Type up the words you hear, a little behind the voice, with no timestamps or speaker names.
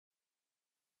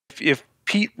if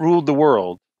Pete ruled the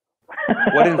world,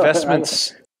 what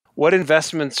investments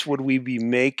would we be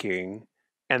making?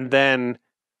 And then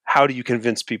how do you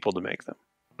convince people to make them?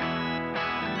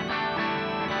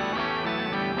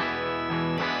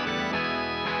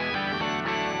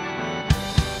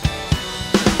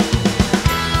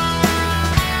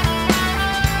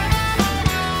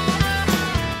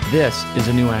 This is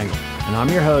A New Angle, and I'm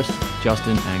your host,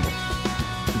 Justin Angle.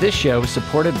 This show is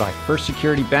supported by First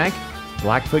Security Bank,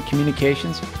 Blackfoot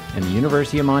Communications, and the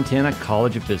University of Montana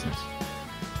College of Business.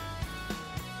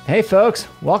 Hey folks,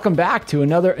 welcome back to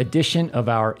another edition of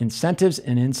our Incentives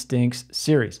and Instincts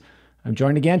series. I'm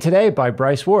joined again today by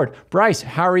Bryce Ward. Bryce,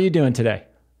 how are you doing today?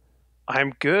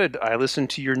 I'm good. I listened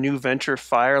to your new venture,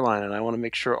 Fireline, and I want to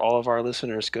make sure all of our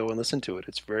listeners go and listen to it.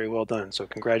 It's very well done, so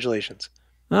congratulations.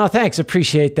 Oh, thanks.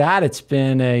 Appreciate that. It's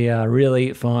been a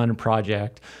really fun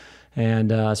project.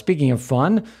 And speaking of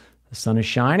fun, the sun is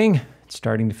shining. It's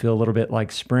starting to feel a little bit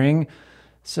like spring.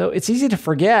 So it's easy to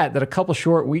forget that a couple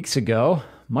short weeks ago,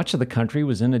 much of the country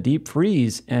was in a deep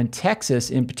freeze, and Texas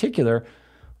in particular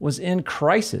was in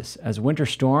crisis as a winter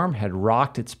storm had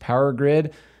rocked its power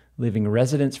grid, leaving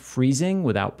residents freezing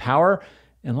without power,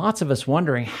 and lots of us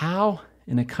wondering how,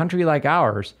 in a country like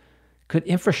ours, could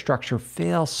infrastructure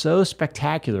fail so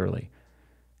spectacularly?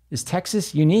 Is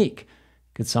Texas unique?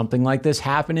 Could something like this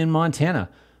happen in Montana?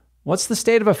 What's the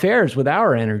state of affairs with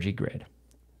our energy grid?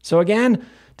 So again,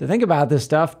 to think about this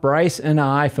stuff, Bryce and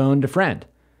I phoned a friend.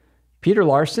 Peter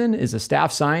Larsen is a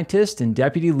staff scientist and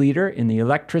deputy leader in the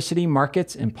Electricity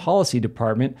Markets and Policy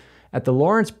Department at the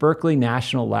Lawrence Berkeley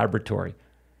National Laboratory.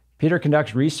 Peter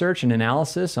conducts research and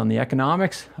analysis on the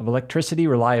economics of electricity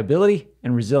reliability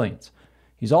and resilience.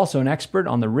 He's also an expert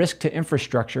on the risk to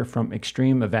infrastructure from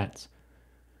extreme events.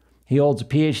 He holds a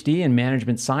Ph.D. in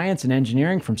management science and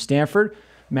engineering from Stanford,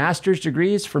 master's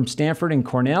degrees from Stanford and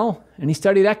Cornell, and he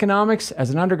studied economics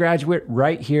as an undergraduate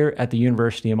right here at the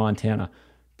University of Montana.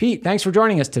 Pete, thanks for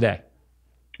joining us today.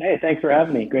 Hey, thanks for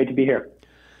having me. Great to be here.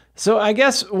 So I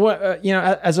guess,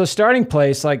 as a starting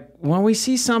place, like when we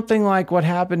see something like what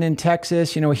happened in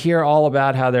Texas, we hear all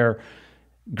about how their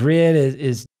grid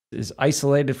is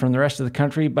isolated from the rest of the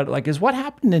country, but is what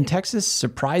happened in Texas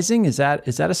surprising? Is that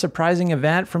a surprising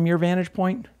event from your vantage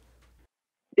point?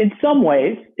 In some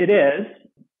ways it is,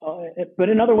 but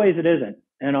in other ways it isn't.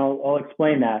 And I'll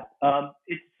explain that.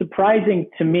 It's surprising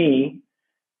to me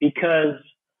because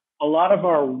a lot of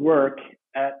our work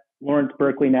at Lawrence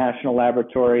Berkeley National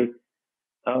Laboratory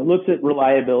looks at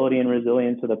reliability and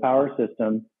resilience of the power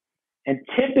system. And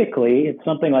typically it's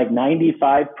something like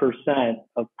 95%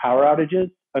 of power outages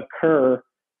occur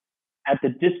at the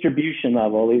distribution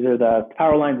level. These are the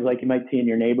power lines like you might see in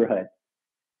your neighborhood.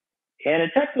 And in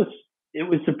Texas, it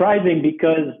was surprising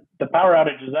because the power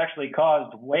outage was actually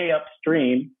caused way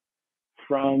upstream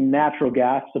from natural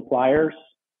gas suppliers,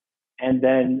 and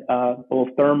then both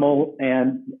thermal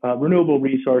and renewable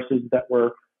resources that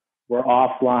were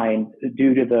offline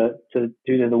due to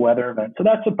the weather event. So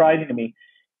that's surprising to me.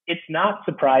 It's not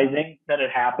surprising that it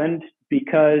happened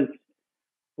because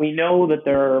we know that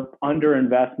there are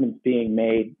underinvestments being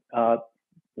made. There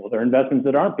are investments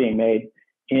that aren't being made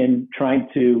in trying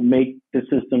to make the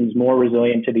systems more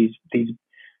resilient to these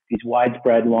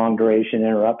widespread, long duration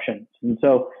interruptions. And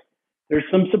so there's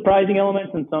some surprising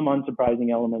elements and some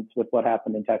unsurprising elements with what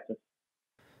happened in Texas.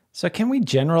 So can we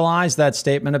generalize that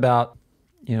statement about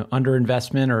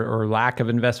underinvestment or lack of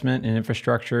investment in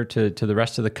infrastructure to the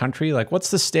rest of the country? What's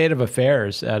the state of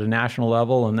affairs at a national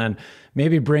level? And then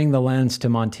maybe bring the lens to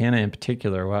Montana in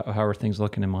particular. How are things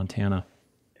looking in Montana?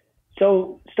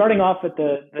 So starting off at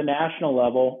the national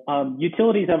level,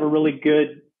 utilities have a really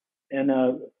good and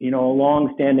a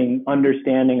long-standing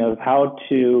understanding of how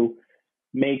to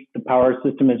make the power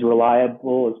system as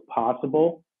reliable as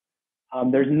possible.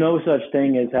 There's no such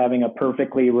thing as having a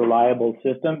perfectly reliable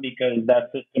system because that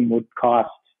system would cost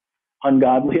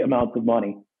ungodly amounts of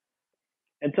money.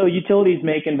 And so utilities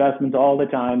make investments all the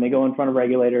time. They go in front of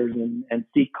regulators and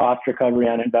seek cost recovery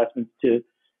on investments to,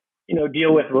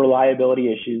 deal with reliability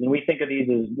issues. And we think of these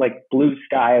as like blue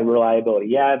sky reliability.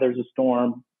 Yeah, there's a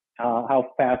storm.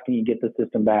 How fast can you get the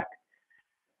system back?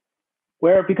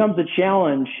 Where it becomes a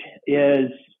challenge is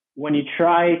when you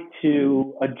try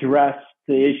to address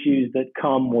the issues that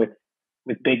come with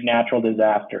big natural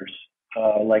disasters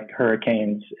like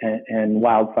hurricanes and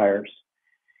wildfires.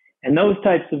 And those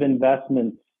types of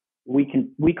investments,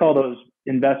 we call those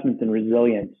investments in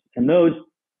resilience. And those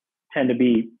tend to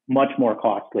be much more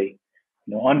costly.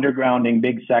 Undergrounding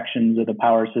big sections of the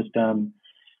power system,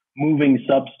 moving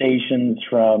substations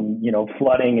from,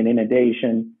 flooding and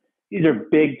inundation. These are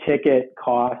big ticket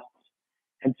costs.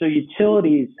 And so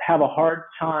utilities have a hard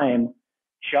time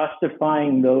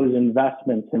justifying those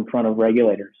investments in front of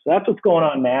regulators. So that's what's going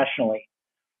on nationally.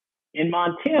 In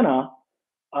Montana,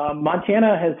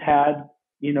 Montana has had,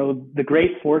 the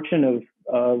great fortune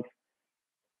of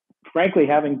frankly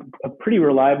having a pretty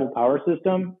reliable power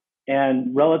system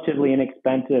and relatively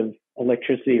inexpensive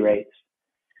electricity rates.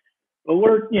 But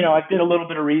I did a little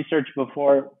bit of research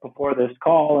before this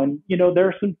call, and there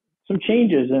are some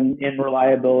changes in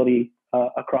reliability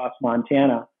across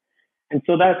Montana, and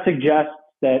so that suggests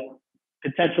that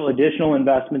potential additional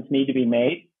investments need to be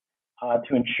made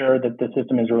to ensure that the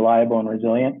system is reliable and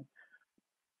resilient.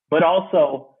 But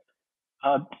also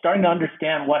starting to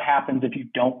understand what happens if you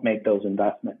don't make those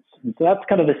investments. And so that's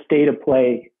kind of the state of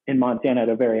play in Montana at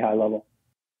a very high level.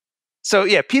 So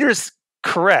yeah, Peter's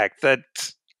correct that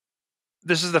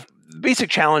this is the basic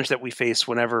challenge that we face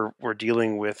whenever we're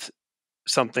dealing with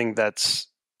something that's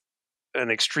an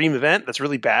extreme event that's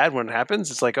really bad when it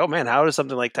happens. It's like, oh man, how does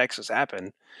something like Texas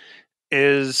happen?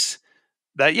 Is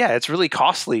that, yeah, it's really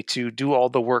costly to do all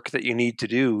the work that you need to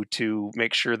do to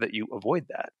make sure that you avoid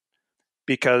that.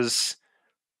 Because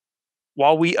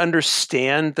while we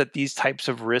understand that these types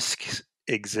of risks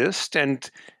exist, and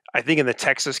I think in the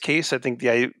Texas case, I think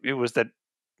it was that,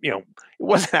 it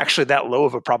wasn't actually that low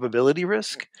of a probability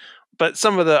risk, but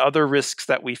some of the other risks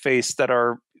that we face that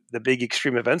are the big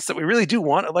extreme events that we really do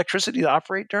want electricity to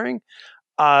operate during,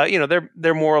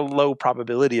 they're more low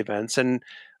probability events. And,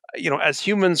 as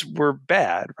humans, we're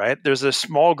bad, right? There's a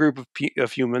small group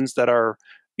of humans that are,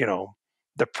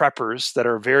 the preppers that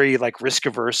are very like risk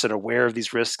averse and aware of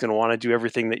these risks and want to do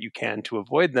everything that you can to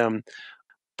avoid them.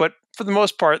 But for the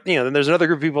most part, then there's another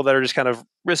group of people that are just kind of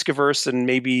risk averse and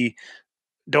maybe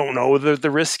don't know that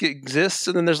the risk exists.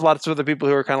 And then there's lots of other people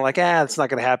who are kind of like, it's not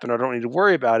going to happen. I don't need to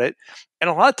worry about it. And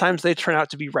a lot of times they turn out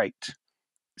to be right.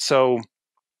 So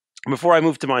before I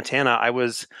moved to Montana, I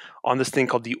was on this thing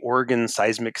called the Oregon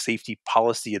Seismic Safety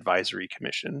Policy Advisory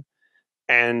Commission.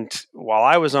 And while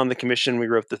I was on the commission, we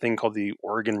wrote the thing called the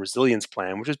Oregon Resilience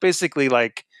Plan, which is basically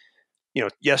like,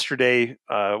 yesterday,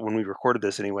 when we recorded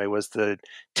this anyway, was the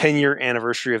 10-year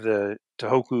anniversary of the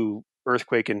Tohoku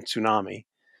earthquake and tsunami.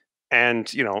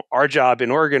 And, our job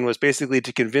in Oregon was basically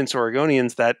to convince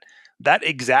Oregonians that that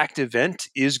exact event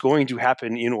is going to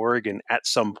happen in Oregon at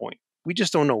some point. We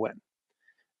just don't know when.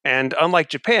 And unlike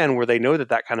Japan, where they know that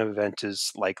that kind of event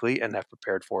is likely and have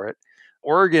prepared for it,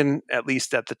 Oregon, at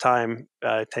least at the time,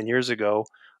 10 years ago,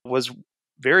 was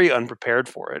very unprepared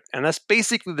for it. And that's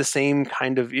basically the same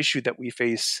kind of issue that we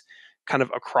face kind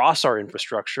of across our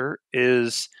infrastructure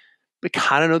is we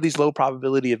kind of know these low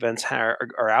probability events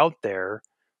are out there,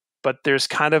 but there's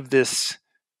kind of this,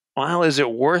 well, is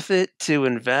it worth it to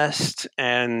invest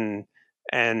and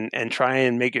try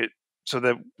and make it so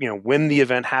that, when the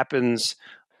event happens,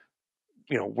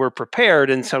 we're prepared.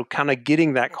 And so kind of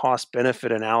getting that cost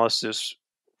benefit analysis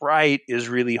right is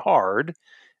really hard.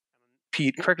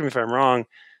 Pete, correct me if I'm wrong.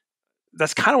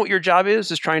 That's kind of what your job is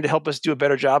trying to help us do a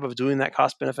better job of doing that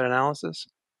cost benefit analysis.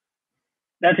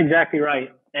 That's exactly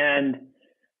right. And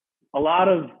a lot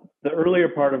of the earlier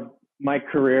part of my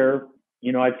career,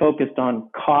 I focused on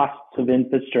costs of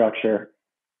infrastructure,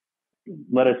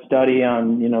 led a study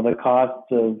on, the costs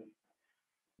of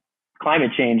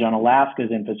climate change on Alaska's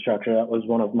infrastructure. That was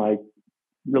one of my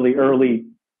really early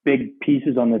big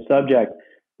pieces on this subject.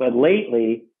 But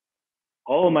lately,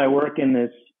 all of my work in this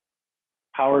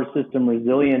power system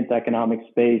resilience economic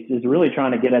space is really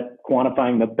trying to get at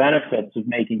quantifying the benefits of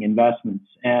making investments.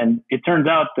 And it turns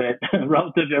out that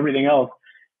relative to everything else,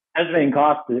 estimating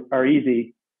costs are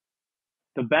easy.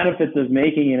 The benefits of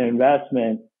making an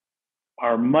investment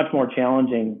are much more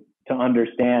challenging to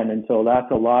understand. And so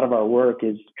that's a lot of our work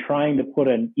is trying to put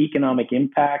an economic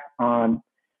impact on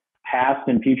past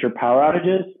and future power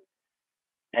outages.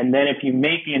 And then if you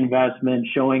make the investment,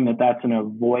 showing that that's an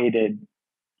avoided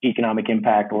economic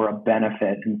impact or a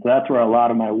benefit. And so that's where a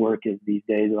lot of my work is these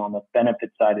days, on the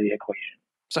benefit side of the equation.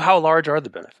 So how large are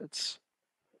the benefits?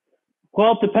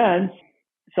 Well, it depends.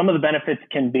 Some of the benefits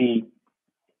can be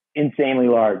insanely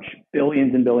large,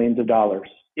 billions and billions of dollars.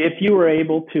 If you were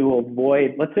able to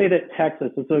avoid, let's say that Texas,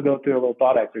 let's go through a little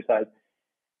thought exercise.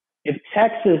 If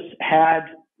Texas had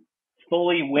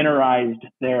fully winterized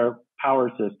their power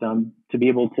system to be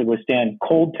able to withstand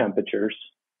cold temperatures,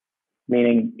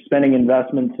 meaning spending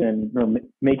investments in or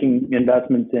making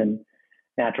investments in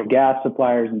natural gas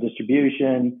suppliers and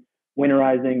distribution,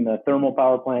 winterizing the thermal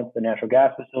power plants, the natural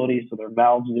gas facilities so their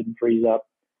valves didn't freeze up,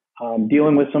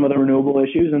 dealing with some of the renewable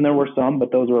issues, and there were some,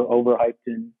 but those were overhyped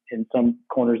in some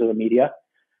corners of the media.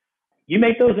 You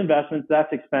make those investments,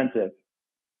 that's expensive.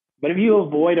 But if you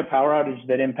avoid a power outage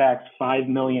that impacts 5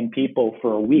 million people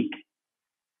for a week,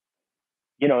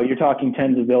 you're talking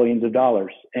tens of billions of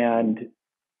dollars. And,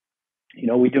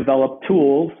 we develop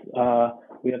tools.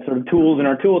 We have sort of tools in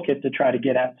our toolkit to try to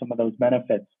get at some of those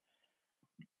benefits.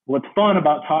 What's fun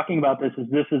about talking about this is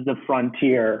the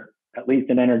frontier, at least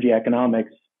in energy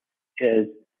economics, is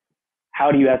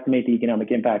how do you estimate the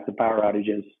economic impacts of power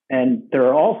outages? And there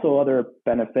are also other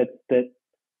benefits that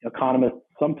economists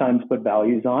sometimes put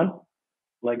values on,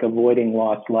 like avoiding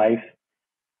lost life,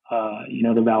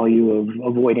 the value of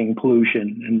avoiding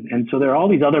pollution. And so there are all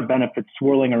these other benefits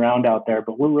swirling around out there,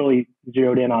 but we're really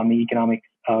zeroed in on the economics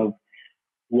of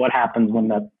what happens when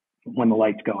the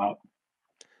lights go out.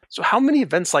 So how many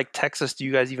events like Texas do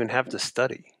you guys even have to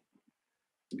study?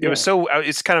 It was I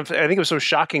think it was so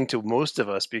shocking to most of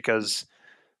us, because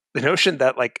the notion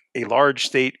that like a large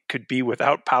state could be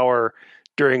without power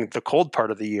during the cold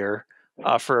part of the year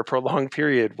for a prolonged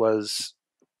period was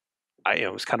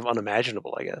kind of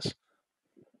unimaginable, I guess.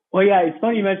 Well, yeah, it's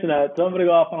funny you mentioned that. So I'm going to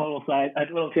go off on a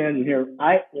little tangent here.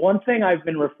 One thing I've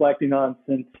been reflecting on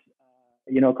since,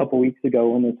 a couple of weeks ago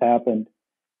when this happened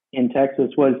in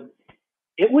Texas was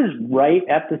it was right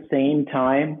at the same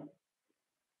time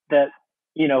that,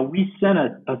 we sent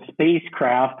a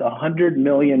spacecraft 100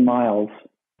 million miles,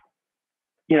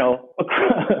 to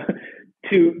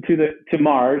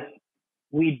Mars.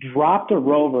 We dropped a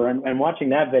rover, and watching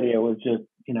that video was just,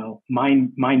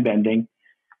 mind bending.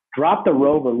 Dropped the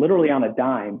rover literally on a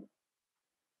dime.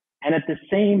 And at the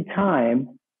same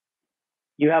time,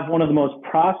 you have one of the most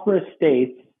prosperous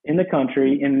states in the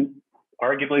country, in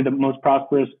arguably the most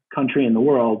prosperous country in the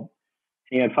world.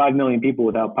 You had 5 million people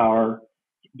without power,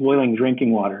 boiling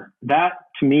drinking water. That,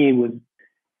 to me, was,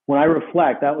 when I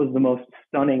reflect, that was the most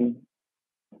stunning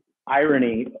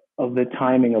irony of the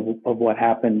timing of what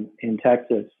happened in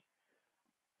Texas.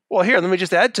 Well, here, let me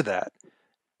just add to that.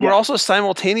 We're also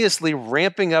simultaneously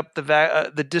ramping up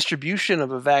the distribution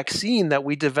of a vaccine that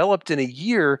we developed in a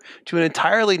year to an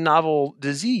entirely novel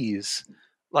disease.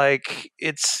 Like,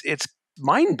 it's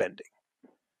mind-bending.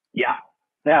 Yeah.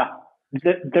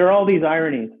 There are all these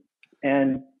ironies,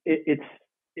 and it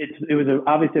was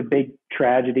obviously a big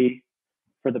tragedy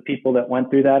for the people that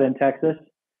went through that in Texas.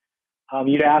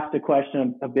 You'd asked a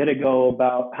question a bit ago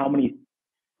about how many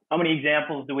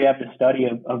examples do we have to study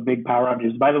of big power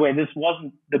outages? By the way, this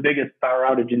wasn't the biggest power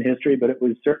outage in history, but it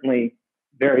was certainly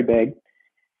very big.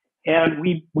 And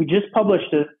we just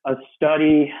published a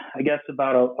study, I guess,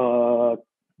 about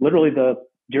literally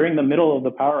during the middle of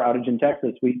the power outage in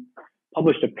Texas. We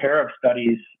published a pair of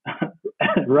studies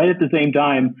right at the same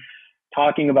time,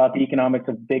 talking about the economics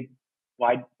of big,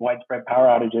 widespread power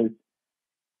outages.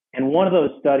 And one of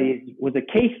those studies was a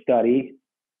case study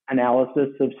analysis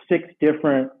of 6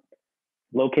 different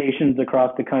locations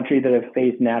across the country that have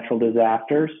faced natural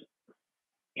disasters,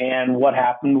 and what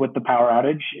happened with the power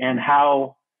outage, and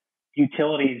how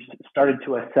utilities started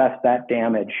to assess that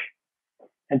damage.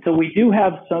 And so we do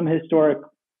have some historic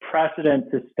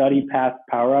precedent to study past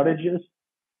power outages,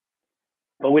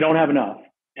 but we don't have enough.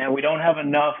 And we don't have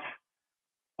enough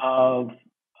of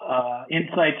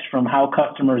insights from how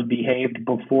customers behaved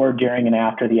before, during, and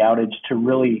after the outage to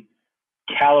really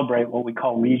calibrate what we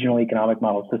call regional economic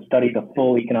models, to study the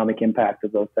full economic impact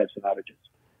of those types of outages.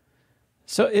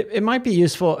 So it might be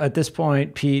useful at this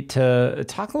point, Pete, to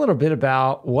talk a little bit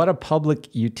about what a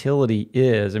public utility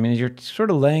is. I mean, as you're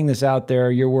sort of laying this out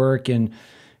there, your work in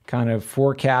kind of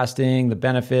forecasting the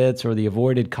benefits or the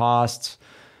avoided costs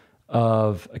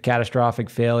of a catastrophic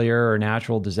failure or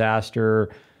natural disaster.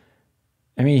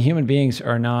 I mean, human beings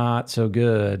are not so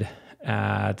good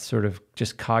at sort of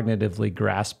just cognitively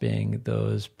grasping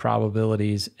those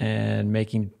probabilities and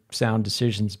making sound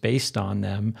decisions based on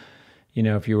them.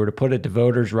 If you were to put it to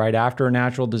voters right after a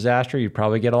natural disaster, you'd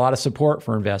probably get a lot of support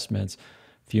for investments.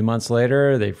 A few months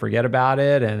later, they forget about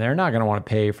it, and they're not going to want to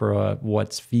pay for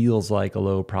what feels like a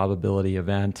low probability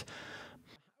event.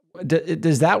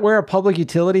 Does that where a public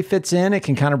utility fits in? It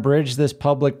can kind of bridge this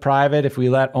public-private. If we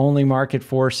let only market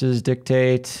forces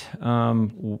dictate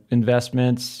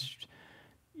investments,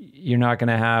 you're not going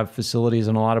to have facilities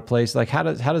in a lot of places. Like, how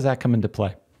does that come into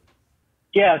play?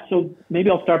 Yeah, so maybe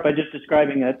I'll start by just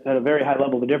describing at a very high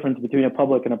level the difference between a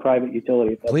public and a private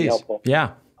utility, if that'd be helpful.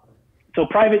 Yeah. So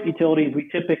private utilities, we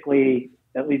typically,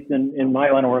 at least in my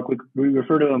line of work, we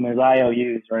refer to them as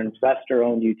IOUs, or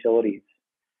investor-owned utilities.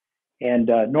 And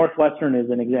Northwestern is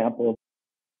an example.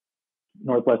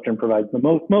 Northwestern provides the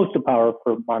most of power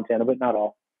for Montana, but not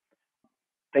all.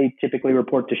 They typically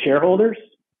report to shareholders.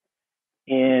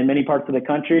 In many parts of the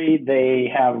country,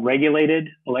 they have regulated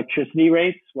electricity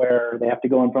rates where they have to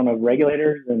go in front of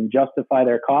regulators and justify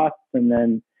their costs, and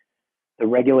then the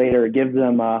regulator gives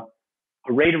them a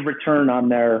rate of return on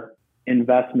their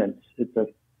investments. It's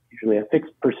usually a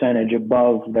fixed percentage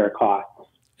above their costs.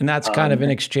 And that's kind of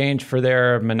in exchange for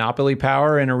their monopoly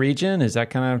power in a region? Is that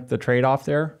kind of the trade-off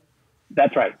there?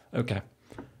 That's right. Okay.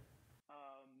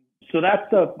 So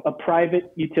that's a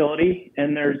private utility,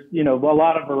 and there's, a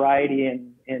lot of variety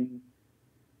in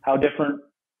how different,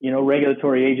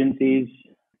 regulatory agencies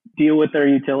deal with their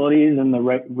utilities and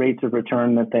the rates of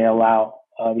return that they allow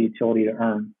the utility to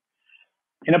earn.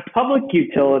 In a public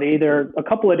utility, there are a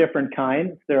couple of different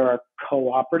kinds. There are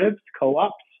cooperatives,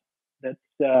 co-ops. That's,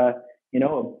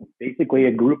 basically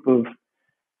a group of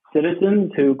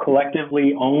citizens who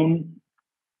collectively own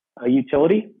a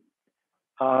utility.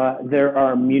 There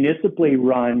are municipally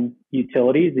run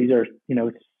utilities. These are,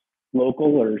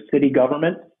 local or city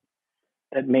governments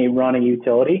that may run a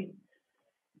utility.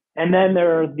 And then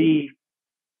there are the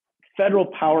federal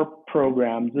power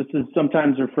programs. This is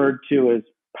sometimes referred to as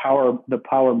the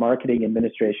Power Marketing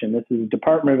Administration. This is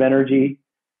Department of Energy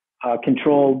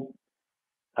controlled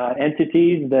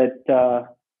entities that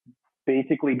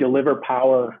basically deliver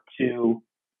power to,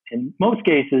 in most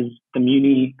cases, the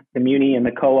muni and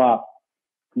the co-op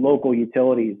local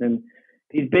utilities. And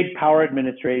these big power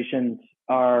administrations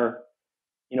are,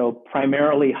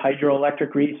 primarily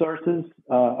hydroelectric resources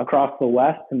across the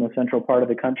west and the central part of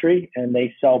the country, and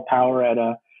they sell power at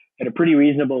a pretty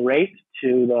reasonable rate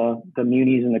to the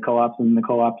munis and the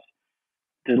co-ops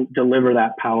deliver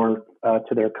that power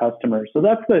to their customers. So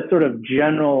that's the sort of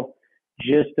general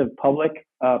gist of public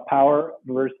power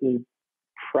versus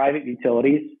private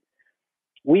utilities.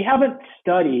 We haven't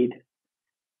studied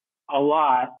a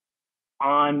lot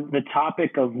on the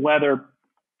topic of whether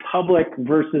public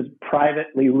versus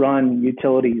privately run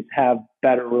utilities have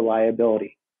better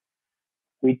reliability.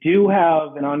 We do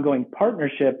have an ongoing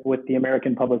partnership with the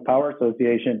American Public Power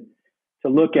Association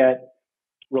to look at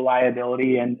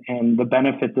reliability and the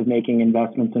benefits of making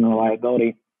investments in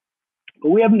reliability. But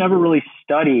we have never really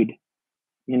studied,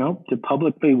 do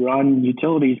publicly run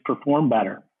utilities perform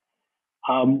better?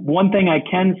 One thing I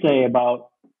can say about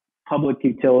public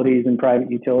utilities and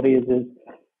private utilities is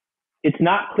it's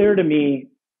not clear to me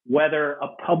whether a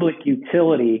public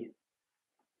utility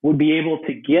would be able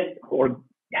to get or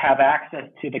have access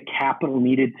to the capital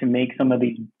needed to make some of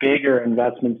these bigger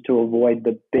investments to avoid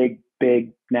the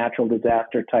big natural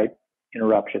disaster type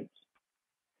interruptions.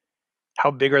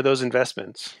 How big are those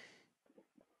investments?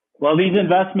 Well, these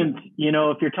investments,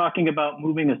 if you're talking about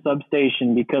moving a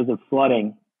substation because of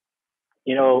flooding,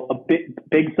 a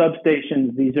big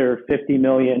substations, these are 50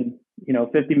 million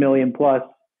plus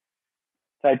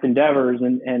type endeavors,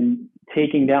 and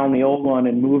taking down the old one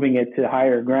and moving it to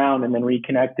higher ground and then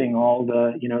reconnecting all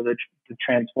the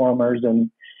transformers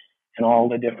and all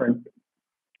the different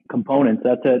components.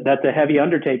 That's a heavy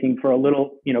undertaking for a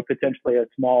little, potentially a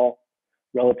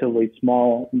relatively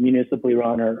small municipally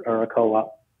run or a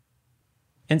co-op.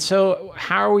 And so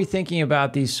how are we thinking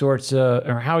about these sorts of,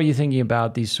 or how are you thinking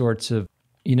about these sorts of,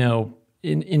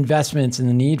 investments and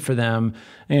the need for them?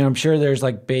 And I'm sure there's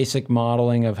like basic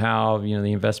modeling of how, the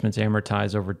investments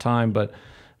amortize over time, but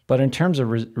in terms of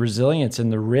resilience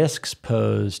and the risks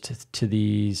posed to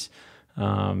these,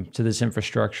 to this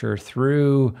infrastructure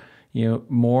through,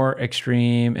 more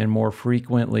extreme and more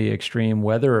frequently extreme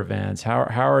weather events,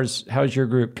 how's your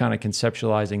group kind of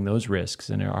conceptualizing those risks,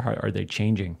 and are they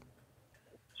changing?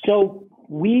 So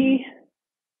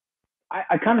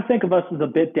I kind of think of us as a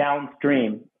bit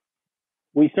downstream.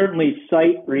 We certainly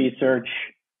cite research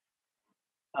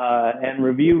and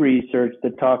review research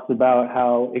that talks about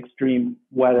how extreme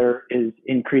weather is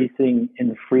increasing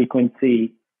in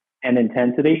frequency and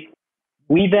intensity.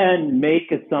 We then make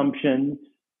assumptions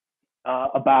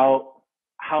about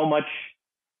how much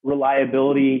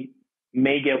reliability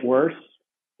may get worse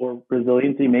or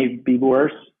resiliency may be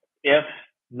worse if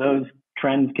those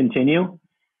trends continue.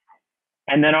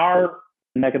 And then our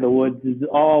neck of the woods is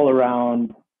all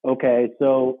around, okay,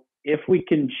 so if we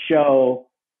can show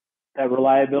that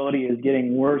reliability is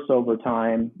getting worse over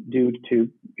time due to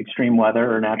extreme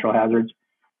weather or natural hazards,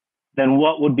 then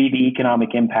what would be the economic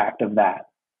impact of that?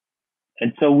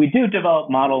 And so we do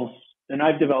develop models, and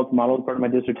I've developed models, part of my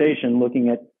dissertation, looking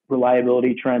at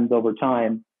reliability trends over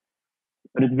time.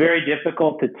 But it's very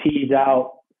difficult to tease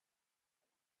out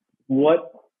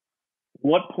what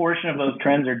portion of those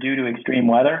trends are due to extreme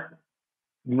weather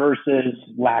versus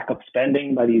lack of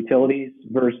spending by the utilities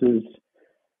versus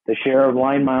the share of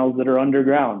line miles that are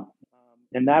underground.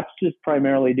 And that's just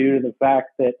primarily due to the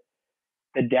fact that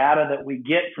the data that we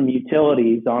get from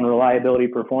utilities on reliability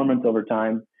performance over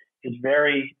time is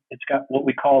it's got what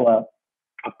we call a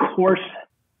coarse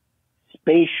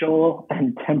spatial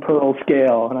and temporal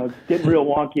scale. And I was getting real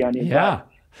wonky on you. Yeah.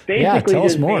 Basically, tell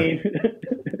us more.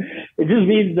 it just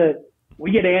means that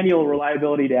we get annual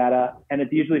reliability data, and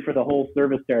it's usually for the whole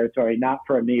service territory, not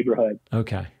for a neighborhood.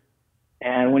 Okay.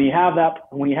 And when you have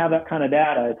that kind of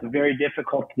data, it's very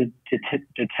difficult to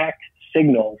detect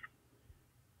signals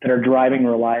that are driving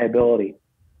reliability.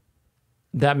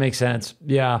 That makes sense.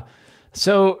 Yeah.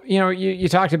 So, you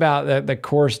talked about the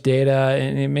course data,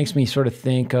 and it makes me sort of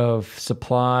think of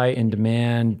supply and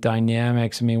demand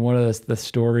dynamics. I mean, one of the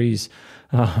stories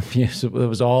that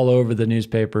was all over the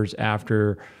newspapers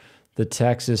after the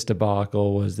Texas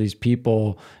debacle was these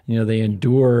people, they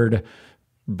endured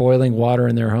boiling water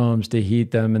in their homes to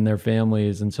heat them and their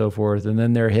families and so forth. And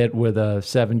then they're hit with a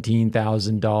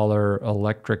 $17,000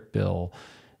 electric bill.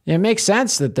 It makes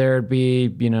sense that there'd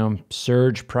be,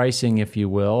 surge pricing, if you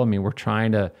will. I mean, we're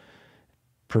trying to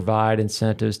provide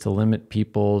incentives to limit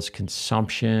people's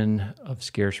consumption of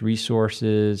scarce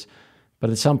resources. But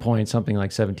at some point, something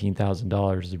like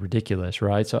 $17,000 is ridiculous,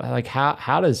 right? So like,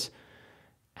 how do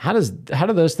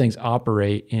those things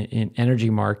operate in energy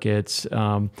markets?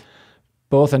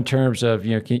 Both in terms of,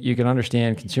 you can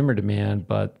understand consumer demand,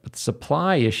 but the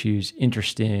supply issue's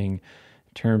interesting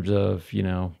in terms of,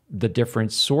 the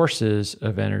different sources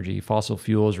of energy, fossil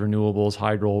fuels, renewables,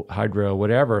 hydro,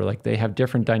 whatever. Like they have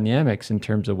different dynamics in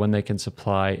terms of when they can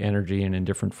supply energy and in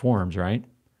different forms, right?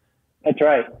 That's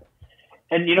right.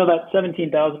 And that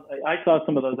 17,000, I saw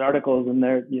some of those articles and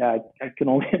I can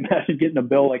only imagine getting a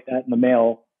bill like that in the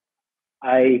mail.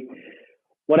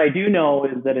 What I do know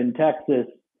is that in Texas,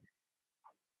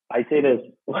 I say this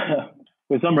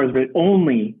with some respect,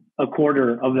 only a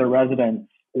quarter of their residents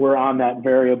were on that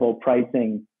variable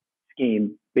pricing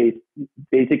scheme,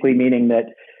 basically meaning that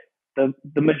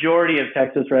the majority of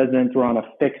Texas residents were on a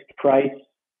fixed price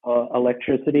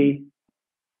electricity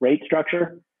rate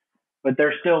structure, but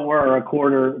there still were a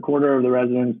quarter of the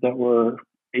residents that were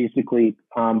basically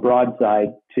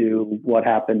broadside to what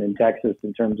happened in Texas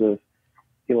in terms of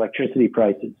the electricity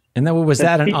prices. And then was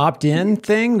that an opt-in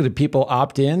thing? Did people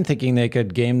opt in thinking they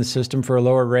could game the system for a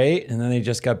lower rate and then they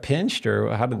just got pinched,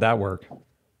 or how did that work?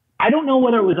 I don't know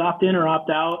whether it was opt-in or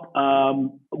opt-out.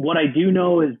 What I do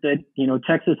know is that,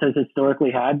 Texas has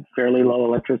historically had fairly low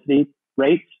electricity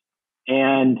rates,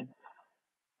 and,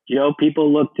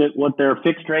 people looked at what their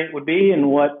fixed rate would be and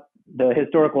what the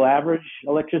historical average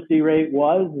electricity rate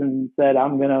was and said,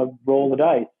 I'm going to roll the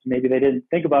dice. Maybe they didn't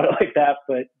think about it like that,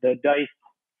 but the dice,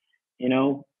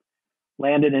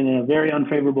 landed in a very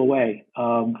unfavorable way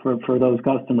for those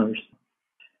customers.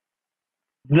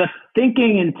 The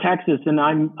thinking in Texas, and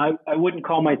I wouldn't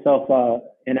call myself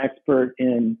an expert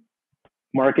in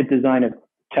market design of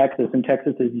Texas, and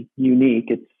Texas is unique.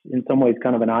 It's in some ways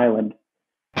kind of an island.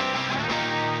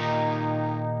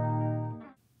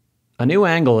 A New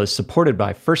Angle is supported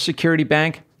by First Security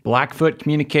Bank, Blackfoot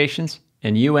Communications,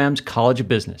 and UM's College of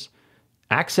Business.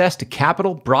 Access to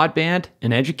capital, broadband,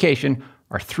 and education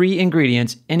are 3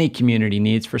 ingredients any community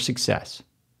needs for success.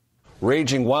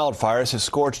 Raging wildfires have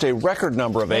scorched a record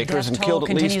number of acres and killed at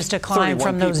least 31 continues to climb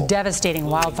from those devastating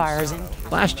wildfires.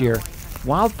 Last year,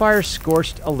 wildfires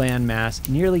scorched a landmass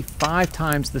nearly 5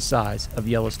 times the size of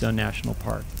Yellowstone National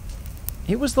Park.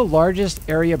 It was the largest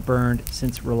area burned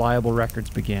since reliable records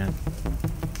began.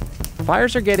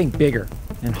 Fires are getting bigger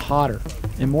and hotter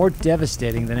and more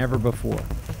devastating than ever before.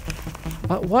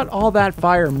 But what all that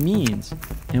fire means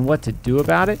and what to do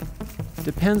about it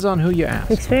depends on who you ask.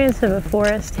 The experience of a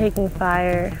forest taking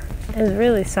fire is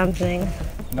really something.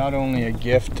 Not only a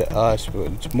gift to us,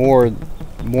 but it's more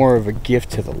of a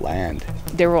gift to the land.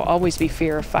 There will always be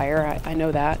fear of fire, I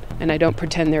know that, and I don't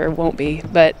pretend there won't be,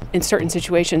 but in certain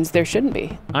situations there shouldn't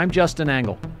be. I'm Justin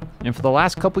Engel, and for the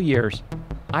last couple years,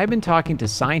 I've been talking to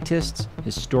scientists,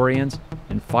 historians,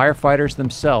 and firefighters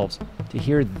themselves to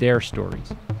hear their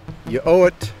stories. You owe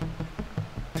it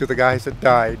to the guys that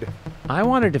died. I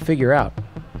wanted to figure out,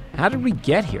 how did we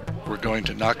get here? We're going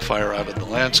to knock fire out of the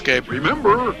landscape.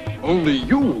 Remember, only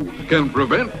you can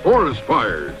prevent forest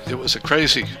fires. It was a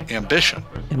crazy ambition.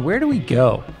 And where do we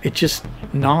go? It just,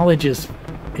 knowledge is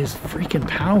freaking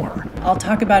power. I'll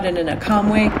talk about it in a calm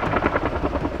way,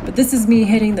 but this is me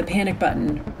hitting the panic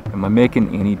button. Am I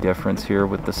making any difference here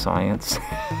with the science?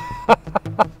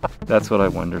 That's what I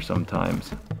wonder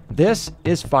sometimes. This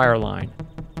is Fireline,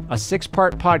 a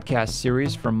 6-part podcast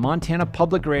series from Montana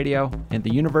Public Radio and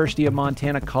the University of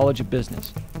Montana College of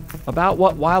Business about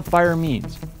what wildfire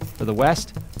means for the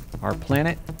West, our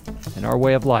planet, and our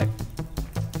way of life.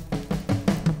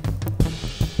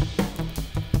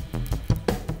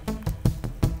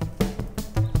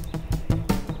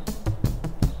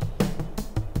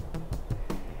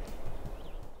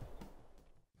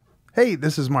 Hey,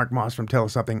 this is Mark Moss from Tell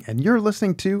Us Something, and you're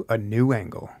listening to A New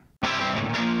Angle.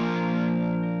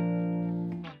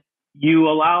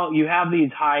 You have these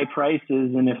high prices,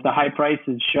 and if the high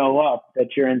prices show up,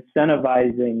 that you're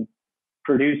incentivizing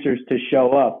producers to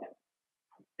show up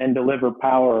and deliver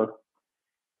power.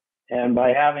 And by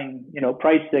having,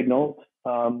 price signals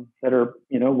that are,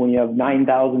 when you have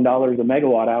 $9,000 a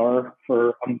megawatt hour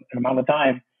for an amount of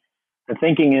time, the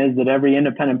thinking is that every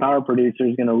independent power producer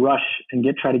is going to rush and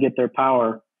try to get their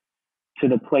power to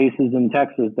the places in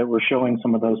Texas that were showing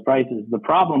some of those prices. The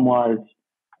problem was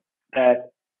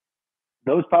that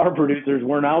those power producers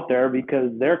weren't out there because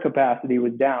their capacity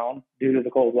was down due to the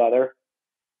cold weather.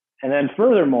 And then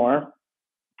furthermore,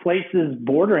 places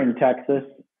bordering Texas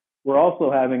were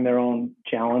also having their own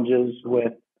challenges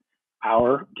with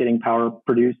power, getting power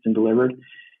produced and delivered.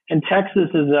 And Texas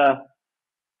is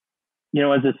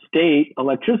as a state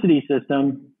electricity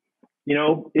system,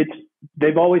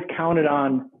 they've always counted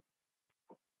on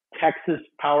Texas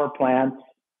power plants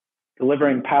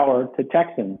delivering power to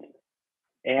Texans.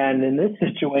 And in this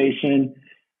situation,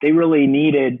 they really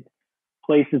needed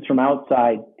places from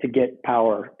outside to get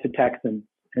power to Texans.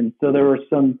 And so there were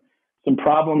some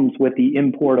problems with the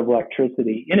import of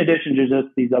electricity, in addition to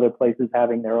just these other places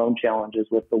having their own challenges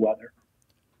with the weather.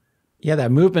 Yeah,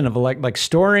 that movement of like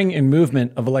storing and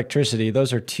movement of electricity,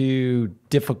 those are two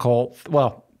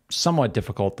somewhat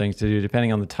difficult things to do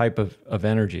depending on the type of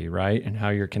energy, right? And how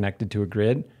you're connected to a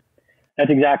grid. That's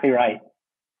exactly right.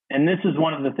 And this is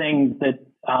one of the things that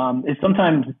is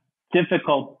sometimes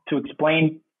difficult to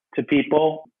explain to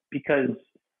people because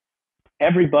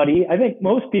I think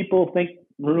most people think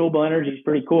renewable energy is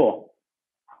pretty cool.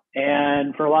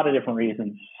 And for a lot of different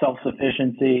reasons,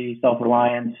 self-sufficiency,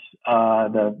 self-reliance,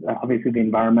 obviously the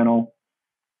environmental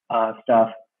stuff.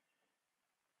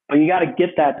 But you got to get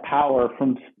that power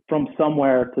from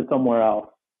somewhere to somewhere else.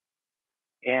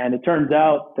 And it turns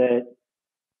out that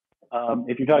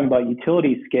if you're talking about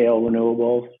utility scale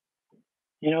renewables,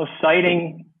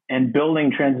 siting and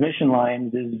building transmission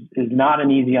lines is not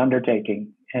an easy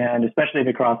undertaking, and especially if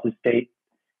it crosses state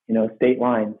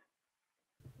lines.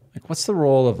 Like, what's the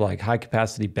role of like high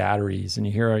capacity batteries? And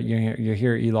you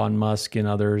hear Elon Musk and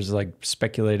others like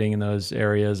speculating in those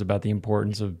areas about the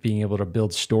importance of being able to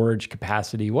build storage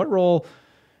capacity. What role,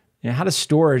 how does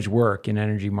storage work in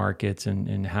energy markets,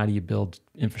 and how do you build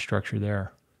infrastructure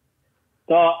there?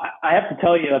 So I have to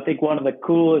tell you, I think one of the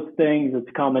coolest things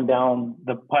that's coming down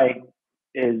the pike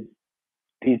is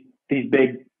these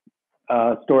big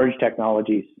storage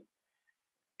technologies.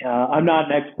 I'm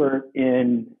not an expert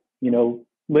in,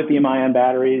 lithium-ion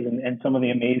batteries and some of the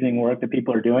amazing work that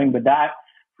people are doing, but that,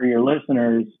 for your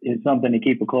listeners, is something to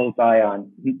keep a close eye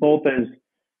on, both as,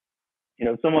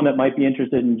 someone that might be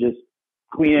interested in just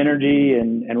clean energy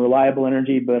and reliable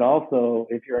energy, but also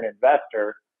if you're an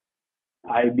investor,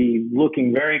 I'd be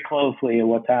looking very closely at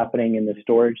what's happening in the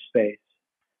storage space.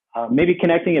 Maybe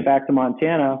connecting it back to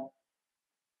Montana,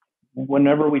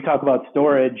 whenever we talk about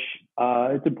storage,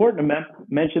 it's important to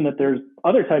mention that there's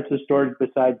other types of storage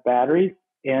besides batteries.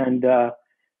 And I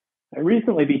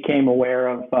recently became aware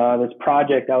of this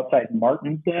project outside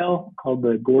Martinsdale called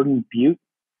the Gordon Butte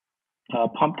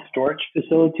Pumped Storage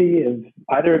Facility. Have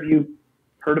either of you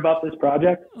heard about this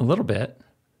project? A little bit.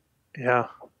 Yeah.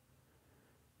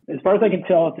 As far as I can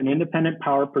tell, it's an independent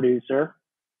power producer.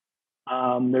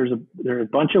 There's a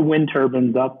bunch of wind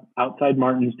turbines up outside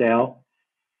Martinsdale,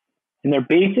 and they're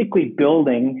basically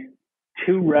building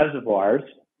two reservoirs,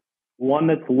 one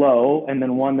that's low and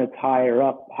then one that's higher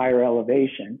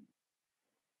elevation.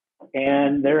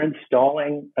 And they're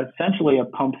installing essentially a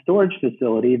pump storage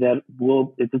facility that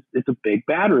it's a big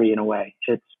battery in a way.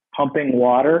 It's pumping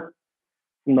water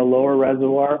from the lower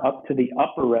reservoir up to the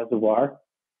upper reservoir.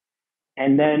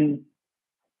 And then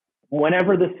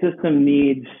whenever the system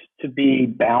needs to be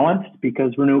balanced,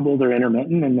 because renewables are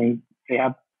intermittent and they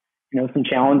have some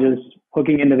challenges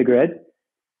hooking into the grid,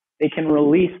 they can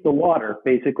release the water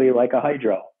basically like a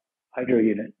hydro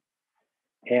unit.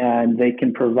 And they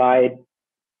can provide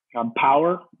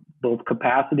power, both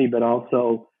capacity, but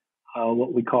also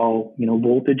what we call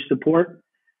voltage support.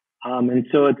 And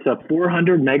so it's a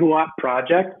 400 megawatt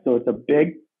project. So it's a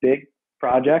big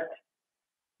project.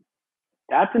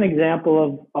 That's an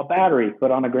example of a battery,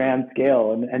 but on a grand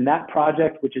scale. And that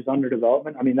project, which is under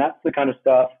development, that's the kind of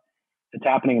stuff that's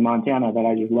happening in Montana that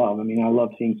I just love. I love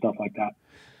seeing stuff like that.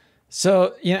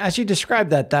 So, as you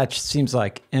describe that seems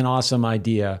like an awesome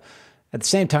idea. At the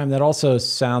same time, that also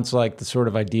sounds like the sort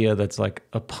of idea that's like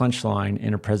a punchline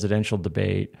in a presidential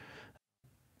debate.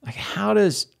 Like, how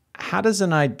does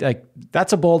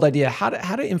that's a bold idea. How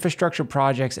do infrastructure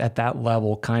projects at that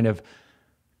level kind of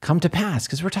come to pass?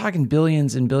 Because we're talking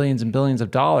billions and billions and billions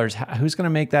of dollars. Who's going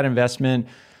to make that investment?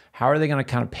 How are they going to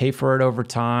kind of pay for it over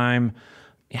time?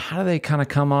 How do they kind of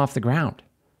come off the ground?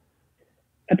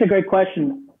 That's a great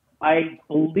question. I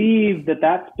believe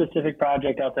that specific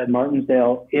project outside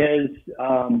Martinsdale is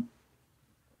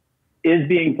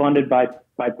being funded by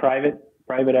private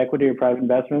equity or private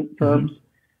investment firms.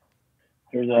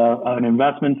 There's an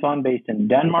investment fund based in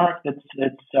Denmark that's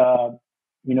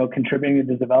contributing to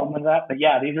the development of that. But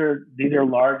yeah, these are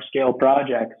large scale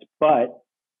projects. But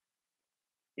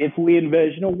if we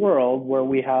envision a world where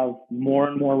we have more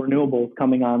and more renewables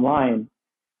coming online,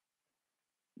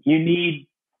 you need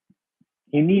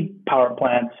power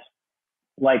plants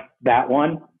like that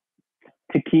one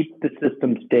to keep the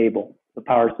system stable, the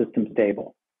power system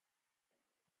stable.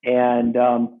 And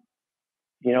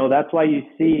that's why you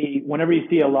see, whenever you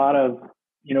see a lot of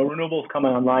renewables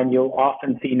coming online, you'll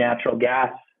often see natural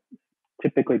gas,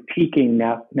 typically peaking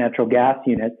natural gas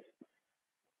units.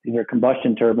 These are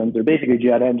combustion turbines. They're basically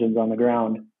jet engines on the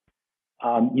ground.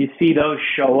 You see those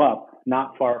show up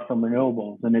not far from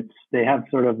renewables, and they have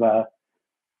sort of a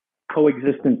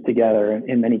coexistence together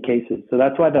in many cases. So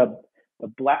that's why the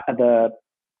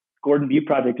Gordon Butte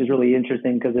project is really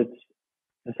interesting, because it's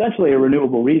essentially a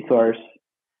renewable resource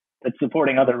that's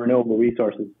supporting other renewable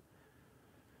resources.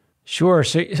 Sure.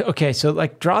 So, okay. So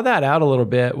like draw that out a little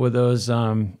bit with those,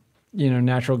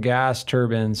 natural gas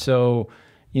turbines. So,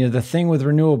 the thing with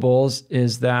renewables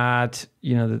is that,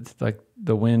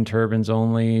 the wind turbines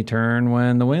only turn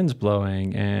when the wind's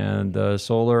blowing, and the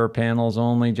solar panels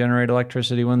only generate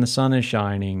electricity when the sun is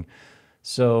shining.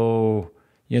 So,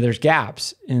 there's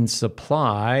gaps in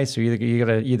supply. So you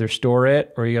got to either store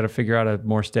it or you got to figure out a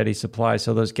more steady supply.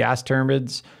 So those gas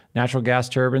turbines, natural gas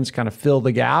turbines, kind of fill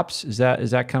the gaps. Is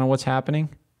that kind of what's happening?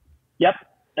 Yep,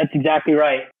 that's exactly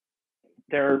right.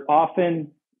 They're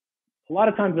often, a lot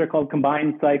of times they're called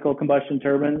combined cycle combustion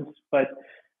turbines, but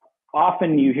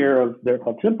often you hear they're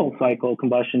called simple cycle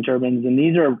combustion turbines, and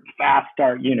these are fast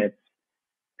start units.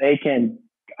 They can,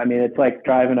 it's like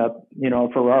driving a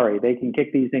Ferrari. They can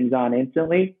kick these things on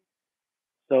instantly.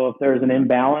 So if there's an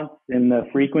imbalance in the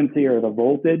frequency or the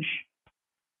voltage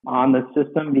on the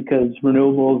system, because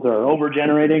renewables are over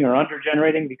generating or under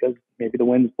generating because maybe the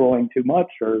wind's blowing too much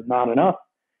or not enough,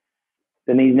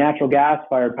 then these natural gas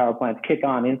fired power plants kick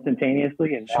on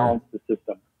instantaneously and balance the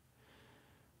system.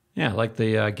 Yeah, like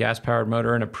the gas-powered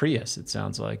motor in a Prius, it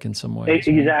sounds like, in some ways.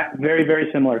 Exactly. Very,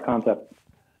 very similar concept.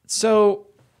 So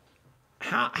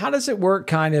how does it work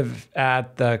kind of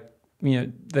at the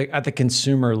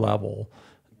consumer level?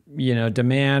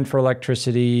 Demand for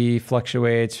electricity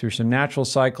fluctuates through some natural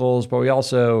cycles, but we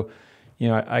also,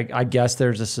 I guess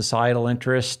there's a societal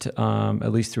interest,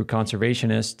 at least through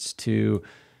conservationists, to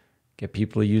get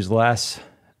people to use less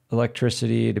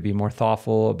electricity, to be more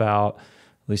thoughtful about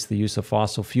at least the use of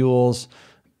fossil fuels.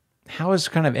 How is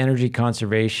kind of energy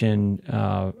conservation,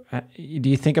 do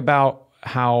you think about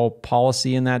how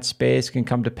policy in that space can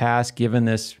come to pass given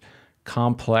this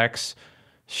complex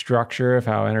structure of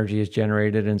how energy is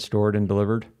generated and stored and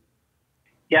delivered?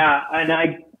 Yeah, and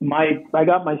I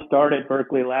got my start at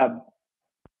Berkeley Lab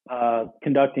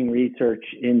conducting research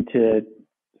into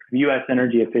U.S.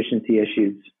 energy efficiency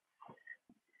issues.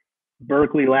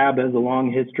 Berkeley Lab has a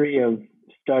long history of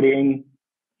studying,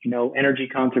 energy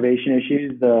conservation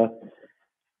issues.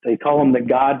 They call him the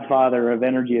godfather of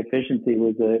energy efficiency.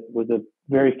 Was a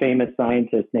very famous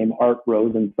scientist named Art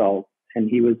Rosenfeld, and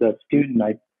he was a student.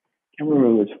 I can't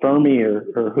remember if it was Fermi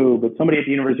or who, but somebody at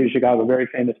the University of Chicago, a very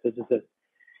famous physicist.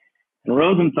 And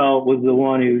Rosenfeld was the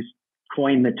one who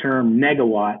coined the term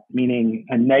megawatt, meaning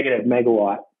a negative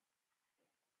megawatt.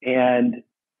 And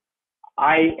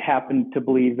I happen to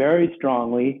believe very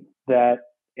strongly that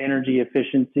energy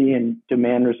efficiency and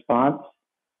demand response,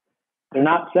 they're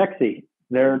not sexy.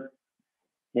 They're,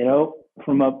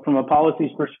 from a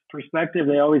policy perspective,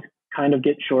 they always kind of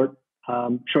get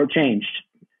shortchanged.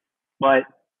 But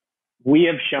we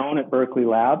have shown at Berkeley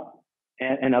Lab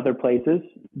and other places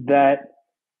that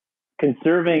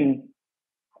conserving,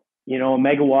 a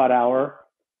megawatt hour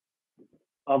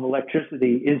of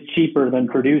electricity is cheaper than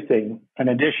producing an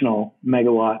additional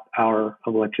megawatt hour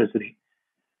of electricity.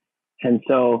 And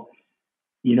so,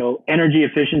 energy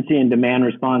efficiency and demand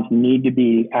response need to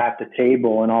be at the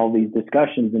table in all these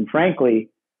discussions. And frankly,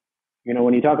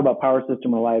 when you talk about power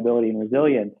system reliability and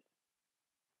resilience,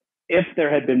 if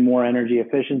there had been more energy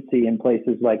efficiency in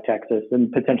places like Texas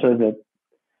and potentially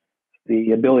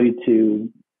the ability to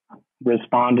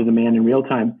respond to demand in real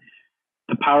time,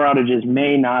 the power outages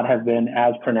may not have been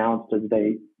as pronounced as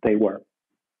they were.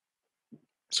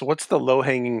 So what's the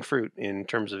low-hanging fruit in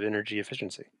terms of energy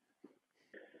efficiency?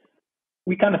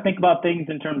 we kind of think about things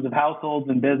in terms of households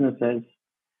and businesses.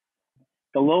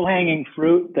 The low-hanging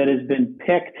fruit that has been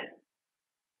picked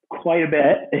quite a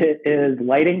bit is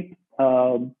lighting,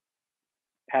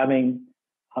 having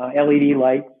LED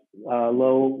lights,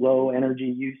 low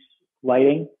energy use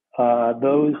lighting.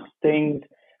 Those things,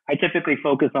 I typically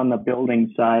focus on the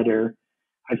building side, or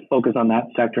I focus on that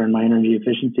sector in my energy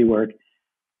efficiency work.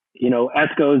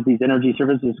 ESCOs, these energy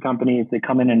services companies, they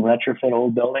come in and retrofit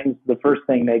old buildings. The first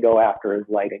thing they go after is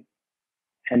lighting.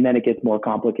 And then it gets more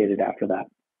complicated after that.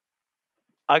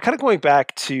 Kind of going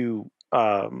back to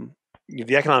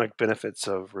the economic benefits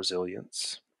of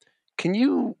resilience, can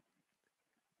you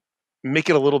make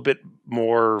it a little bit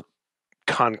more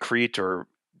concrete or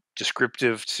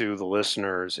descriptive to the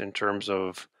listeners in terms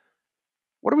of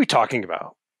what are we talking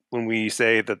about when we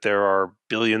say that there are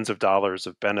billions of dollars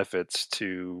of benefits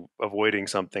to avoiding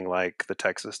something like the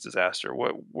Texas disaster?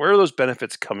 Where are those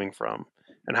benefits coming from,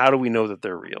 and how do we know that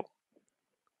they're real?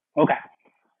 Okay.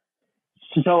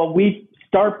 So we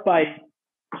start by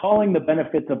calling the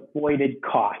benefits avoided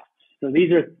costs. So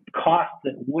these are costs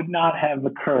that would not have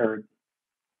occurred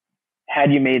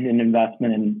had you made an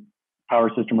investment in power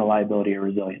system reliability or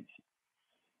resilience.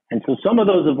 And so some of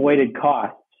those avoided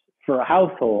costs for a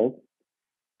household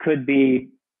could be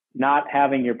not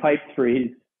having your pipes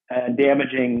freeze and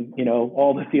damaging,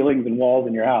 all the ceilings and walls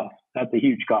in your house. That's a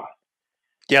huge cost.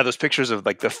 Yeah, those pictures of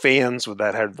like the fans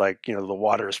that had the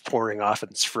water is pouring off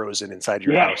and it's frozen inside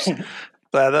your house.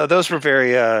 Those were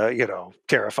very,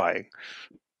 terrifying.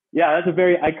 Yeah, that's a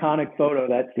very iconic photo.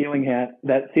 That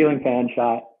ceiling fan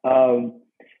shot.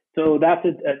 So that's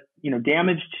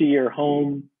damage to your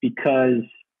home because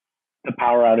the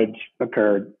power outage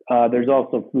occurred. There's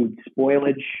also food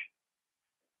spoilage,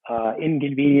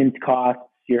 inconvenience costs.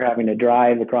 You're having to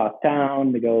drive across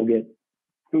town to go get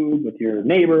food with your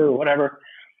neighbor or whatever.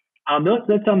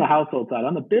 That's on the household side.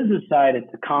 On the business side,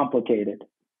 it's complicated.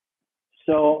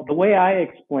 So the way I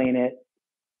explain it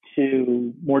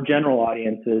to more general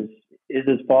audiences is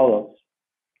as follows.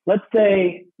 Let's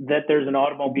say that there's an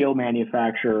automobile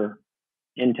manufacturer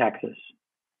in Texas,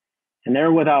 and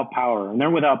they're without power, and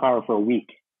they're without power for a week.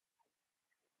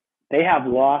 They have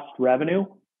lost revenue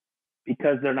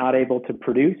because they're not able to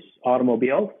produce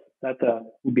automobiles. That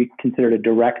would be considered a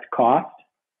direct cost.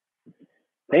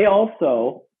 They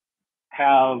also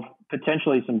have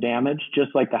potentially some damage,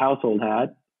 just like the household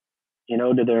had,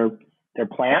 to their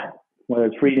plant, whether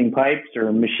it's freezing pipes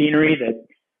or machinery that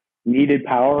needed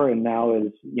power and now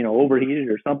is, overheated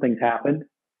or something's happened.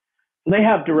 So they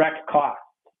have direct costs,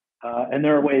 and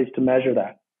there are ways to measure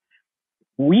that.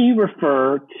 We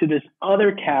refer to this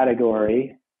other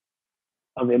category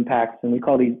of impacts, and we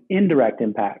call these indirect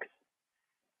impacts.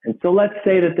 And so let's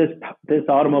say that this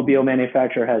automobile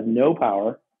manufacturer has no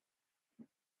power,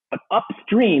 but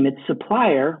upstream, its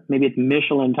supplier, maybe it's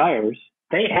Michelin tires,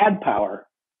 they had power,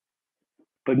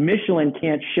 but Michelin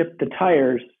can't ship the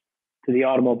tires to the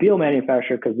automobile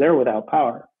manufacturer because they're without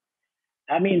power.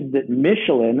 That means that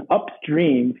Michelin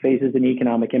upstream faces an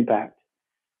economic impact.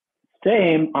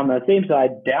 On the same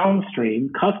side,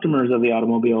 downstream, customers of the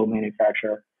automobile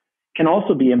manufacturer can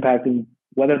also be impacted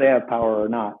whether they have power or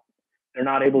not. They're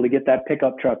not able to get that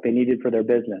pickup truck they needed for their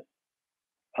business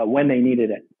when they needed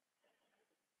it.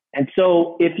 And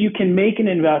so if you can make an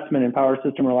investment in power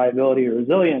system reliability or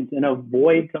resilience and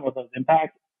avoid some of those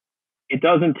impacts, it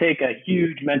doesn't take a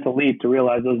huge mental leap to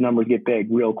realize those numbers get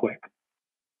big real quick.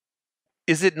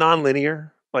 Is it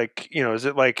nonlinear? Is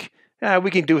it like, we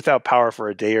can do without power for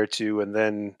a day or two, and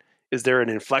then is there an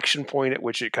inflection point at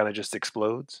which it kind of just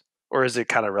explodes? Or is it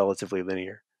kind of relatively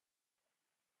linear?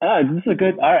 This is a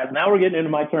good, all right, now we're getting into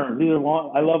my terms. These are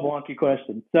long, I love wonky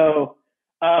questions. So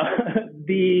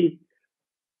the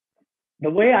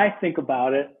way I think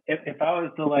about it, if I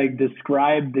was to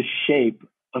describe the shape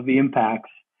of the impacts,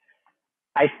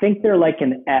 I think they're like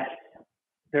an S.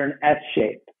 They're an S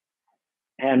shape.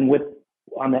 And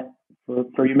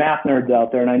for you math nerds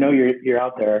out there, and I know you're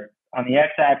out there, on the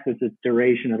x-axis it's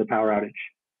duration of the power outage,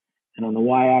 and on the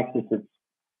y-axis it's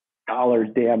dollars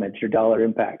damage or dollar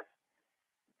impacts.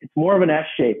 It's more of an S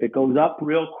shape. It goes up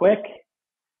real quick,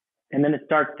 and then it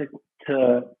starts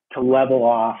to level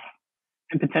off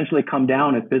and potentially come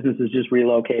down if businesses just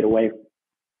relocate away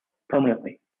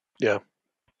permanently. Yeah.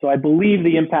 So we believe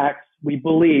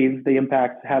the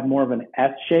impacts have more of an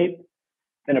S shape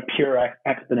than a pure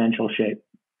exponential shape.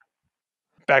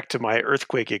 Back to my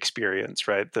earthquake experience,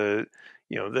 right? The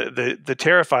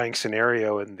terrifying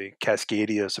scenario in the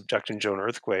Cascadia subduction zone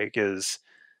earthquake is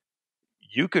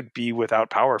you could be without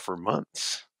power for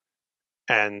months.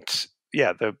 And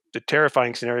the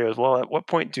terrifying scenario is, well, at what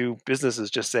point do businesses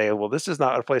just say, well, this is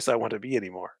not a place I want to be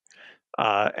anymore?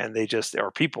 and they just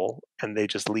are people, and they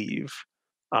just leave.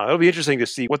 It'll be interesting to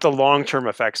see what the long-term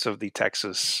effects of the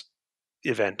Texas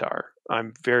event are.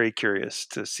 I'm very curious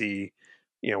to see,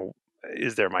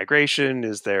 is there migration?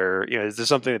 Is there, is this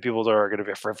something that people are going to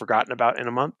be forgotten about in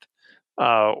a month?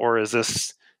 Or is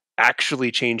this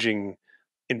actually changing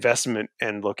investment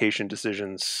and location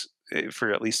decisions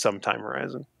for at least some time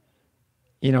horizon?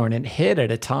 And it hit at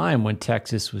a time when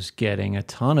Texas was getting a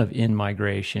ton of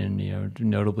in-migration,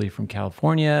 notably from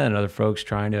California and other folks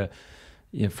trying to,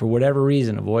 for whatever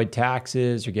reason, avoid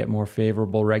taxes or get more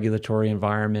favorable regulatory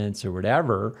environments or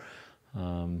whatever.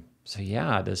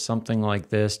 Does something like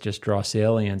this just draw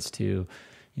salience to,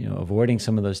 avoiding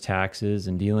some of those taxes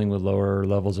and dealing with lower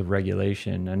levels of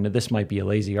regulation? And this might be a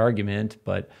lazy argument,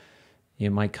 but it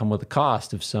might come with the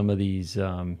cost of some of these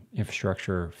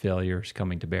infrastructure failures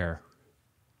coming to bear.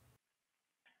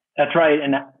 That's right.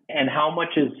 And how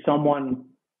much is someone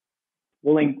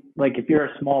willing, like if you're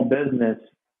a small business,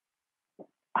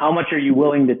 how much are you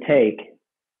willing to take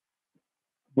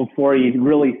before you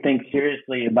really think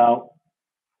seriously about,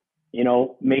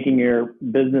 making your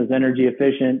business energy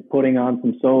efficient, putting on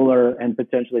some solar and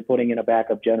potentially putting in a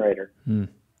backup generator? Yeah.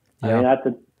 I mean,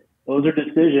 those are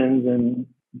decisions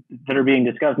that are being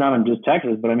discussed, not in just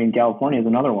Texas, but I mean, California is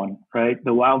another one, right?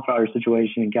 The wildfire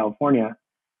situation in California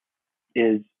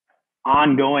is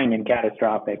ongoing and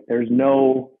catastrophic. There's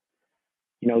no,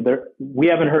 we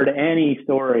haven't heard any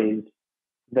stories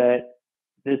that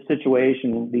this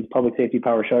situation, these public safety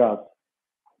power shutoffs,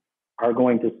 are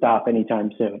going to stop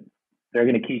anytime soon. They're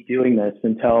going to keep doing this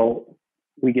until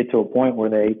we get to a point where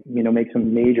they, make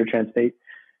some major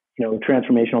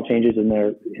transformational changes in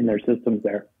their systems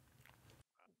there.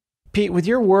 Pete, with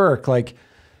your work, how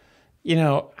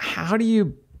do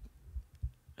you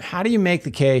make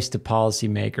the case to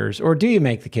policymakers, or do you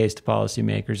make the case to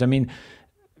policymakers? I mean,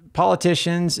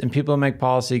 politicians and people who make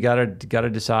policy got to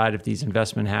decide if these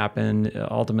investments happen.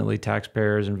 Ultimately,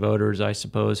 taxpayers and voters, I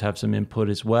suppose, have some input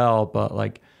as well. But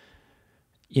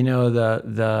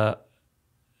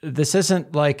this isn't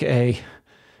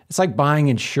it's like buying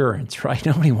insurance, right?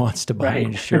 Nobody wants to buy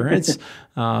insurance.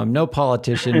 No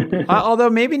politician. Although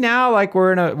maybe now,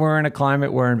 we're in a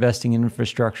climate where investing in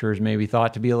infrastructure is maybe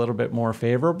thought to be a little bit more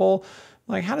favorable.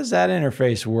 How does that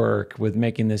interface work with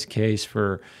making this case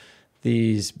for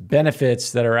these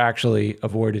benefits that are actually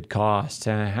avoided costs?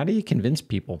 How do you convince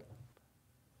people?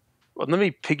 Well, let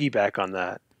me piggyback on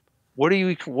that.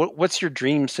 What's your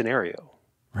dream scenario?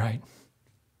 Right.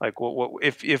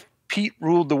 If Pete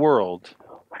ruled the world,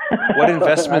 what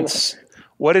investments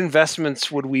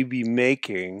would we be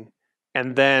making?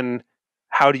 And then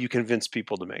how do you convince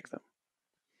people to make them?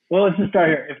 Well, let's just start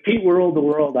here. If Pete ruled the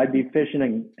world, I'd be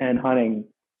fishing and hunting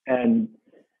and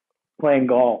playing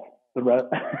golf. Well,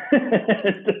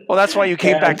 that's why you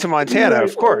came back to Montana,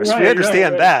 of course. We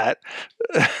understand that.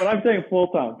 But I'm saying full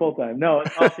time. No, in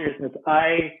all seriousness,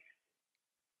 I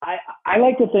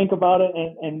like to think about it,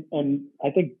 and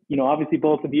I think, obviously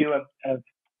both of you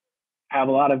have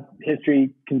a lot of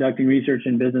history conducting research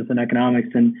in business and economics,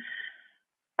 and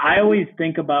I always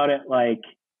think about it like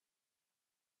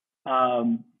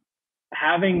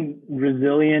having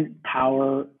resilient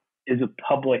power is a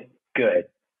public good.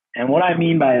 And what I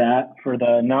mean by that, for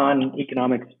the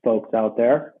non-economics folks out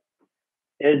there,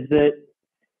 is that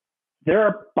there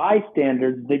are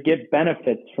bystanders that get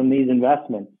benefits from these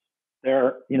investments.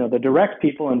 The direct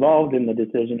people involved in the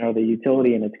decision are the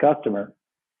utility and its customer.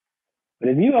 But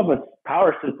if you have a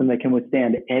power system that can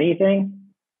withstand anything,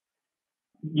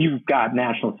 you've got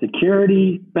national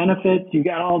security benefits. You've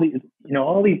got all these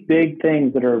big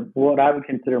things that are what I would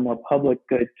consider more public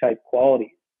good type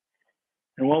qualities.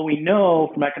 And what we know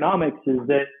from economics is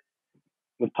that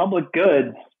with public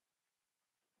goods,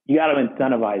 you got to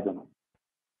incentivize them.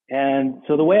 And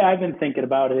so the way I've been thinking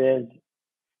about it is,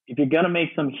 if you're going to make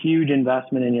some huge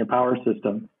investment in your power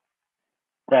system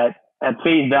that at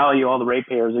face value, all the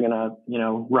ratepayers are going to,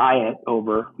 riot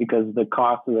over because the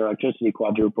cost of their electricity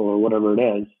quadruple or whatever it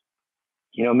is,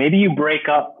 maybe you break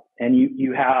up and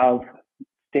you have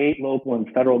state, local,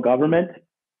 and federal government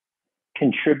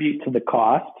contribute to the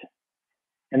cost.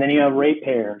 And then you have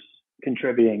ratepayers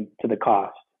contributing to the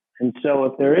cost. And so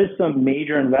if there is some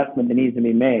major investment that needs to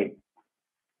be made,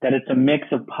 that it's a mix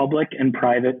of public and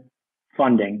private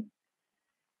funding,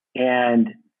 and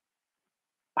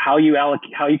how you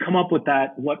come up with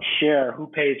that, what share, who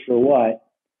pays for what,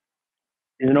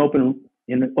 is an open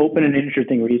and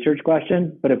interesting research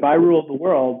question. But if I ruled the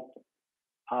world,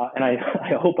 and I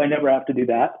hope I never have to do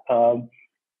that,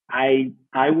 I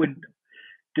would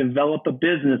develop a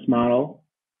business model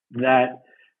that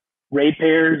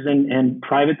ratepayers and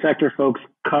private sector folks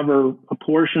cover a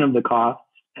portion of the costs,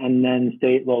 and then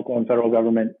state, local, and federal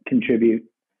government contribute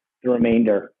the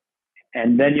remainder.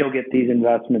 And then you'll get these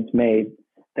investments made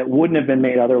that wouldn't have been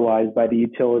made otherwise by the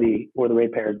utility or the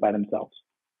ratepayers by themselves.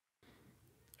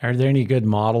 Are there any good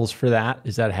models for that?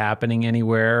 Is that happening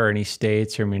anywhere, or any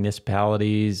states or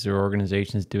municipalities or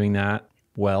organizations doing that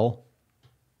well?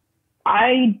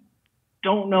 I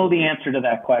don't know the answer to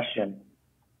that question.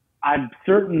 I'm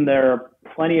certain there are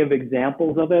plenty of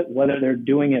examples of it. Whether they're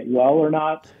doing it well or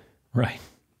not, right?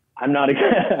 I'm not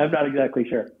exactly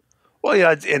sure. Well,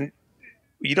 yeah, and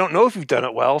you don't know if you've done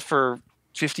it well for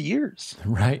 50 years.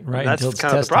 Right. And that's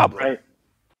kind of the problem. Right.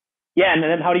 Yeah, and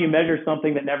then how do you measure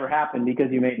something that never happened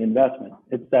because you made an investment?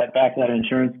 It's back to that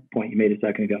insurance point you made a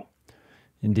second ago.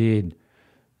 Indeed.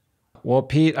 Well,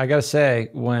 Pete, I got to say,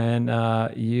 when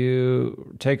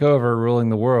you take over ruling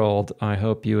the world, I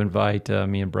hope you invite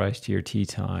me and Bryce to your tea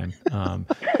time.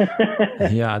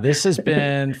 Yeah, this has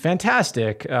been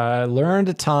fantastic. Learned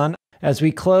a ton. As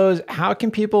we close, how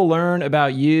can people learn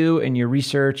about you and your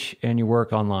research and your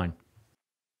work online?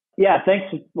 Yeah,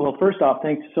 thanks. Well, first off,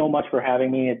 thanks so much for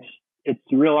having me. It's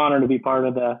a real honor to be part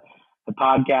of the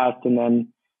podcast, and then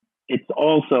it's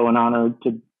also an honor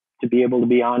to be able to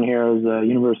be on here as a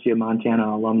University of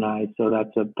Montana alumni. So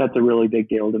that's a really big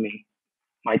deal to me.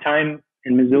 My time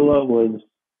in Missoula was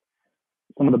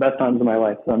some of the best times of my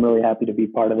life, so I'm really happy to be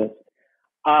part of this.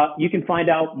 You can find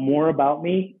out more about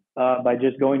me by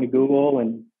just going to Google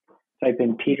and type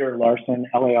in Peter Larsen,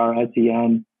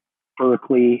 Larsen,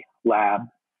 Berkeley Lab,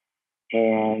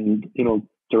 and it'll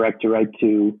direct you right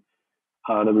to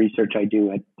the research I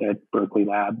do at Berkeley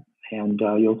Lab. And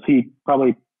you'll see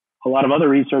probably a lot of other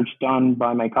research done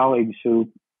by my colleagues who,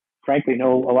 frankly,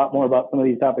 know a lot more about some of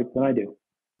these topics than I do.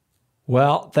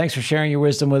 Well, thanks for sharing your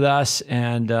wisdom with us.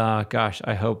 And gosh,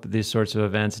 I hope these sorts of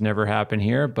events never happen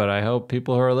here, but I hope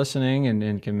people who are listening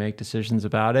and can make decisions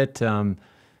about it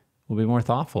will be more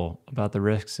thoughtful about the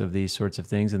risks of these sorts of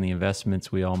things and the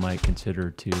investments we all might consider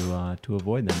to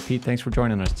avoid them. Pete, thanks for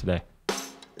joining us today.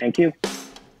 Thank you.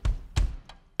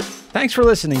 Thanks for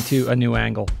listening to A New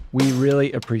Angle. We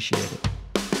really appreciate it.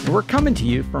 And we're coming to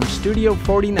you from Studio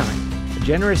 49, a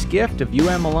generous gift of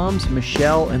UM alums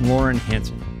Michelle and Lauren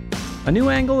Hansen. A New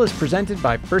Angle is presented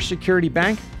by First Security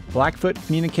Bank, Blackfoot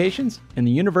Communications, and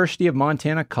the University of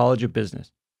Montana College of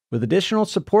Business, with additional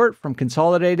support from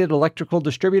Consolidated Electrical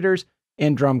Distributors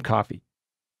and Drum Coffee.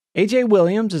 AJ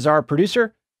Williams is our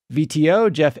producer,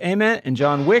 VTO, Jeff Ament, and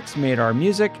John Wicks made our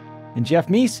music, and Jeff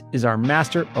Meese is our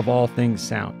master of all things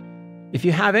sound. If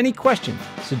you have any questions,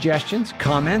 suggestions,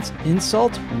 comments,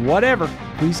 insults, whatever,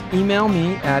 please email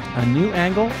me at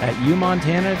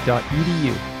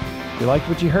anewangle@umontana.edu. If you liked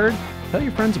what you heard, tell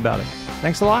your friends about it.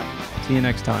 Thanks a lot. See you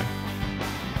next time.